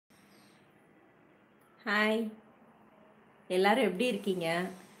Hi, எல்லாரும் எப்படி இருக்கீங்க?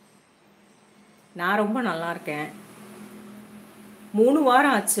 நான் ரொம்ப நல்லா இருக்கேன். 3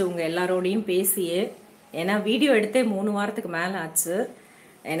 வாரம் ஆச்சு உங்கள் எல்லாரோடையும் பேசியே. ஏன்னா வீடியோ எடுத்தே 3 வாரத்துக்கு மேலே ஆச்சு.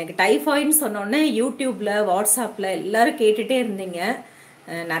 எனக்கு டைஃபாய்டுன்னு சொன்னோன்னே யூடியூப்பில் வாட்ஸ்அப்பில் எல்லாரும் கேட்டுகிட்டே இருந்தீங்க.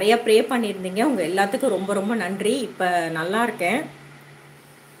 நிறையா ப்ரே பண்ணியிருந்தீங்க. உங்கள் எல்லாத்துக்கும் ரொம்ப ரொம்ப நன்றி. இப்போ நல்லா இருக்கேன்.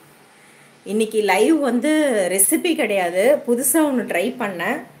 இன்றைக்கி லைவ் வந்து ரெசிபி கிடையாது, புதுசாக ஒன்று ட்ரை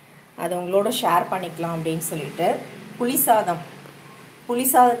பண்ணேன். அதை உங்களோட ஷேர் பண்ணிக்கலாம் அப்படின்னு சொல்லிட்டு.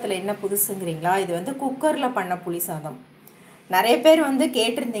 புளிசாதத்தில் என்ன புதுசுங்கிறீங்களா? இது வந்து குக்கரில் பண்ண புளிசாதம். நிறைய பேர் வந்து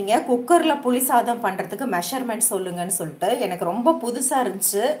கேட்டிருந்தீங்க குக்கரில் புளிசாதம் பண்ணுறதுக்கு மெஷர்மெண்ட் சொல்லுங்கன்னு சொல்லிட்டு. எனக்கு ரொம்ப புதுசாக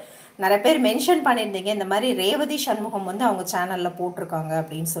இருந்துச்சு. நிறைய பேர் மென்ஷன் பண்ணியிருந்தீங்க, இந்த மாதிரி ரேவதி சண்முகம் வந்து அவங்க சேனலில் போட்டிருக்காங்க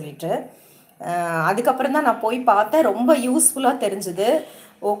அப்படின்னு சொல்லிட்டு. அதுக்கப்புறம் தான் நான் போய் பார்த்தேன். ரொம்ப யூஸ்ஃபுல்லாக தெரிஞ்சுது.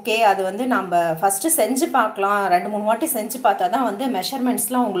 ஓகே, அது வந்து நம்ம ஃபஸ்ட்டு செஞ்சு பார்க்கலாம், 2-3 வாட்டி செஞ்சு பார்த்தா தான் வந்து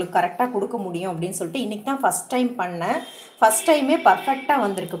மெஷர்மெண்ட்ஸ்லாம் உங்களுக்கு கரெக்டாக கொடுக்க முடியும் அப்படின்னு சொல்லிட்டு இன்றைக்கி தான் ஃபஸ்ட் டைம் பண்ணேன். ஃபஸ்ட் டைமே பர்ஃபெக்டாக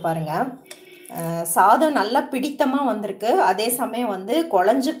வந்திருக்கு பாருங்கள். சாதம் நல்லா பிடித்தமாக வந்திருக்கு. அதே சமயம் வந்து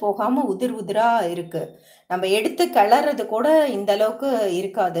குழஞ்சு போகாமல் உதிர் உதிராக இருக்குது. நம்ம எடுத்து கிளறது கூட இந்த அளவுக்கு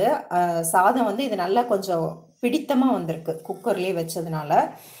இருக்காது. சாதம் வந்து இது நல்லா கொஞ்சம் பிடித்தமாக வந்திருக்கு குக்கர்லேயே வச்சதுனால.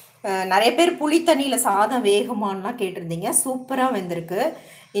 நிறைய பேர் புளி தண்ணியில் சாதம் வேகுமான்லாம் கேட்டிருந்தீங்க. சூப்பராக வெந்திருக்கு.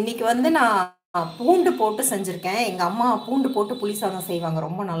 இன்றைக்கி வந்து நான் பூண்டு போட்டு செஞ்சுருக்கேன். எங்கள் அம்மா பூண்டு போட்டு புளி சாதம் செய்வாங்க,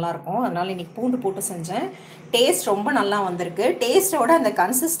 ரொம்ப நல்லாயிருக்கும். அதனால் இன்றைக்கி பூண்டு போட்டு செஞ்சேன். டேஸ்ட் ரொம்ப நல்லா வந்திருக்கு. டேஸ்ட்டோட அந்த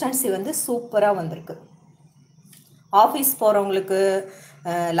கன்சிஸ்டன்சி வந்து சூப்பராக வந்திருக்கு. ஆஃபீஸ் போகிறவங்களுக்கு,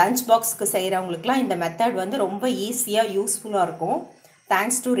 லஞ்ச் பாக்ஸ்க்கு செய்கிறவங்களுக்குலாம் இந்த மெத்தட் வந்து ரொம்ப ஈஸியாக யூஸ்ஃபுல்லாக இருக்கும்.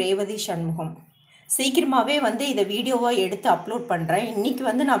 Thanks to Revathi Shanmugam. சீக்கிரமாகவே வந்து இதை வீடியோவாக எடுத்து அப்லோட் பண்ணுறேன். இன்றைக்கி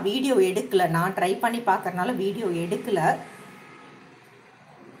வந்து நான் வீடியோ எடுக்கலை, நான் ட்ரை பண்ணி பார்க்கறனால வீடியோ எடுக்கலை.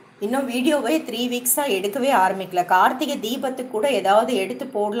 இன்னும் வீடியோவே 3 வீக்ஸாக எடுக்கவே ஆரம்பிக்கல. கார்த்திகை தீபத்துக்கு கூட ஏதாவது எடுத்து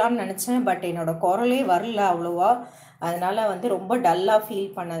போடலான்னு நினச்சேன். பட் என்னோடய குரலே வரல அவ்வளோவா. அதனால் வந்து ரொம்ப டல்லாக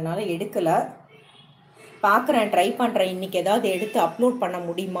ஃபீல் பண்ணதுனால எடுக்கலை. பார்க்குறேன், ட்ரை பண்ணுறேன். இன்றைக்கி ஏதாவது எடுத்து அப்லோட் பண்ண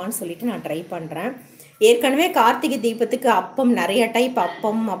முடியுமான்னு சொல்லிட்டு நான் ட்ரை பண்ணுறேன். ஏற்கனவே கார்த்திகை தீபத்துக்கு அப்பம், நிறைய டைப்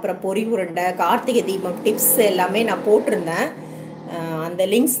அப்பம், அப்புறம் பொரி உருண்டை, கார்த்திகை தீபம் டிப்ஸ் எல்லாமே நான் போட்டிருந்தேன். அந்த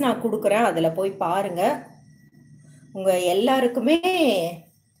லிங்க்ஸ் நான் கொடுக்குறேன், அதில் போய் பாருங்கள். உங்கள் எல்லாருக்குமே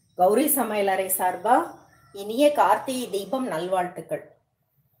கௌரி சமையலறை சார்பாக இனிய கார்த்திகை தீபம் நல்வாழ்த்துக்கள்.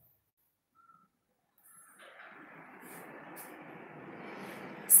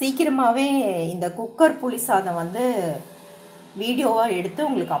 சீக்கிரமாகவே இந்த குக்கர் புளிசாதம் வந்து வீடியோவாக எடுத்து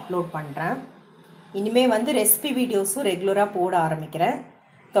உங்களுக்கு அப்லோட் பண்ணுறேன். இனிமேல் வந்து ரெசிபி வீடியோஸும் ரெகுலராக போட ஆரம்பிக்கிறேன்.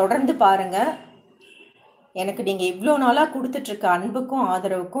 தொடர்ந்து பாருங்கள். எனக்கு நீங்கள் இவ்வளோ நாளாக கொடுத்துட்ருக்க அன்புக்கும்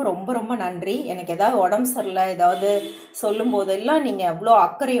ஆதரவுக்கும் ரொம்ப ரொம்ப நன்றி. எனக்கு ஏதாவது உடம்பு சரியில்லை, ஏதாவது சொல்லும் போதெல்லாம் நீங்கள் அவ்வளோ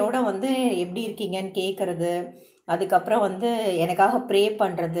அக்கறையோடு வந்து எப்படி இருக்கீங்கன்னு கேட்குறது, அதுக்கப்புறம் வந்து எனக்காக ப்ரே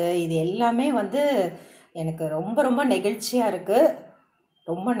பண்ணுறது, இது எல்லாமே வந்து எனக்கு ரொம்ப ரொம்ப நெகிழ்ச்சியாக இருக்குது.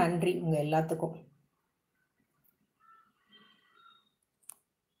 ரொம்ப நன்றி உங்கள் எல்லாத்துக்கும்.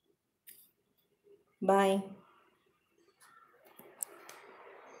 பாய்.